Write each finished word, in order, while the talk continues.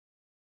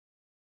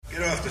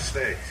Get off the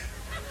stage.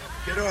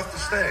 Get off the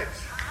stage.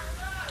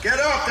 Get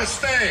off the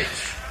stage.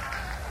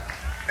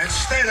 And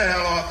stay the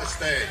hell off the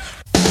stage.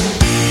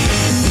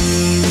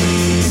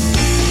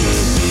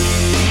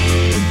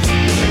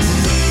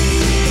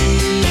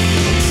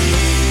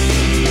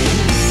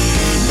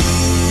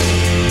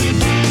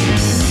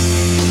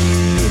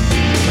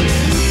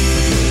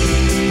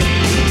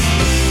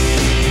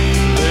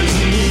 There's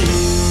a need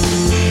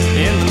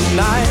in the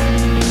night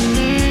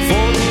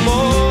for the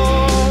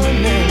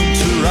morning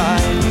to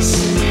rise.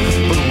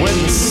 But when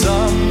the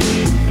sun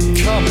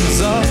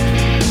comes up,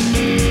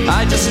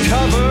 I just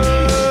cover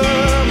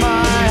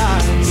my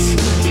eyes.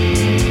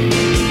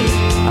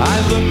 I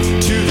look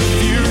to the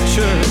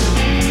future,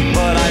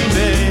 but I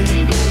beg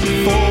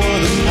for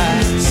the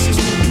past.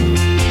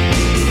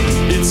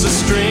 It's a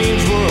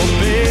strange world,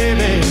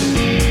 baby,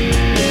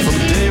 from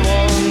day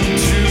one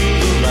to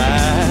the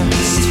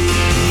last.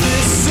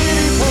 This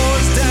city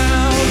pours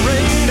down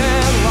rain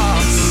and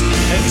rocks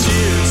and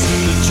tears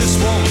that just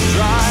won't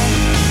dry.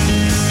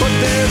 But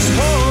there's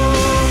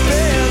hope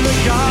in the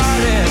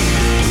garden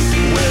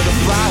where the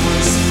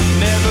flowers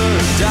never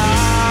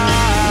die.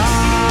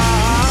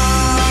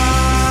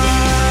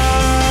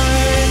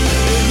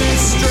 In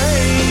this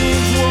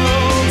strange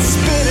world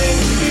spinning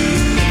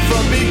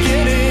from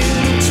beginning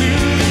to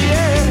the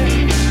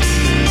end,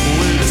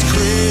 with its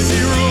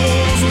crazy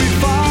rules we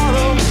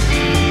follow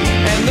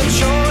and the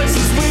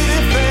choices we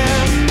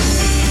defend.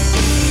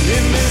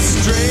 In this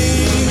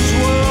strange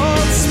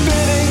world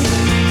spinning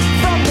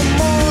from the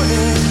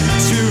morning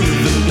to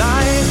the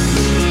night,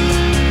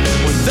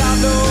 without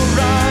no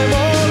rhyme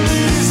or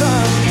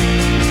reason,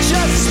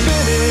 just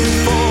spinning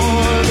for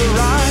the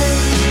ride.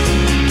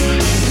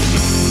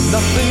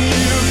 Nothing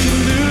you can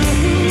do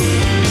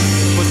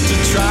but to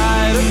try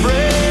to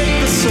break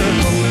the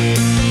circle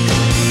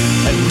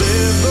and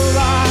live the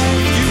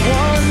life you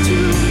want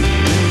to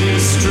in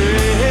this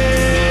strange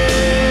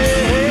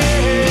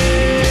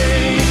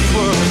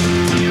world.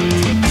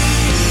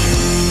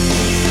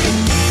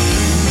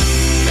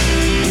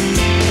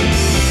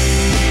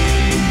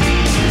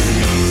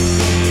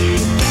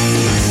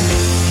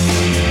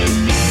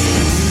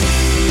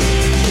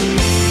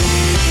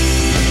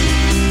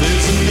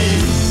 There's a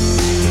need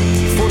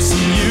for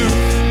some youth,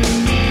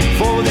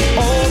 for the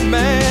old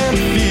man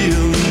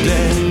feeling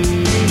dead.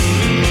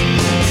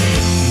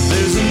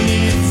 There's a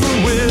need for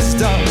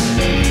wisdom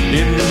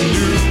in the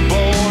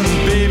newborn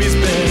baby's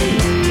bed.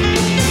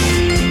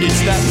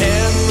 It's that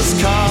endless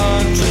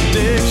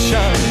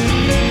contradiction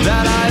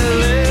that I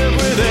live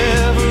with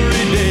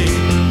every day.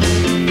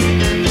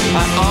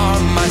 I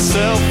arm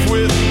myself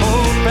with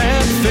hope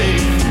and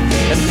faith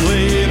and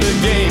play the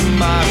game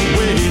my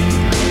way.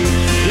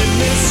 In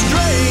this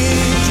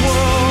strange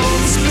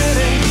world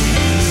spinning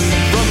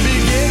from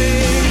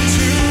beginning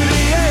to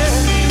the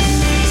end,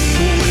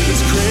 with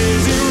its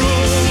crazy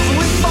rules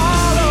we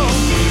follow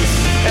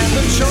and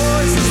the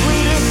choices we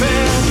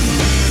defend.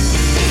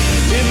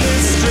 In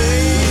this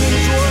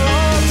strange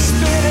world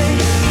spinning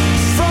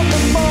from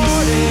the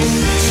morning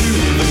to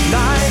the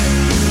night,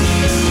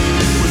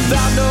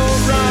 without no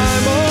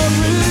rhyme or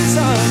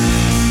reason,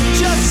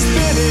 just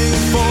spinning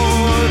for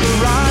the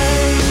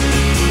ride.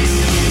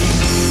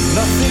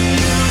 Nothing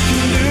you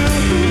can do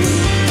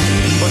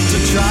but to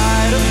try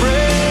to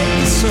break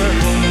the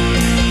circle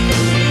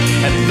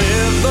and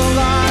live the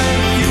life